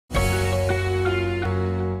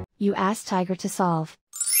You ask Tiger to solve.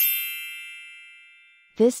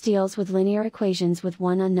 This deals with linear equations with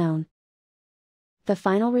one unknown. The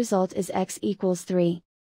final result is x equals 3.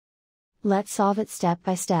 Let's solve it step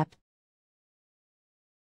by step.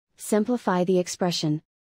 Simplify the expression.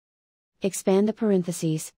 Expand the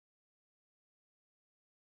parentheses.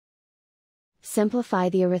 Simplify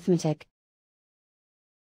the arithmetic.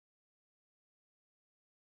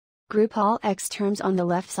 Group all x terms on the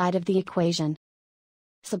left side of the equation.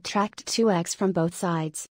 Subtract 2x from both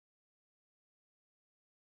sides.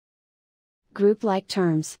 Group like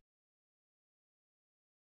terms.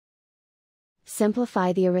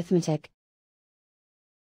 Simplify the arithmetic.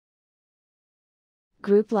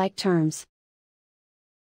 Group like terms.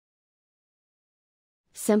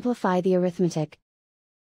 Simplify the arithmetic.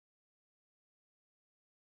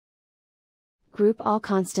 Group all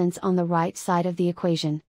constants on the right side of the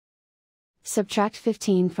equation. Subtract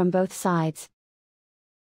 15 from both sides.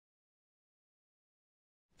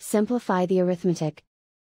 Simplify the arithmetic.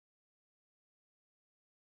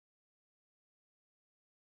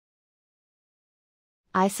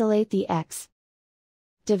 Isolate the x.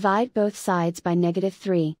 Divide both sides by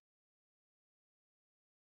 -3.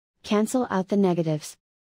 Cancel out the negatives.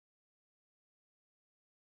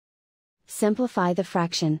 Simplify the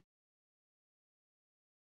fraction.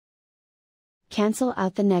 Cancel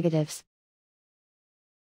out the negatives.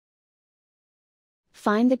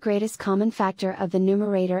 Find the greatest common factor of the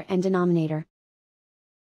numerator and denominator.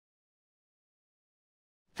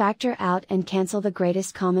 Factor out and cancel the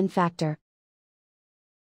greatest common factor.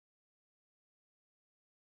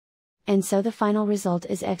 And so the final result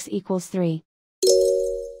is x equals 3.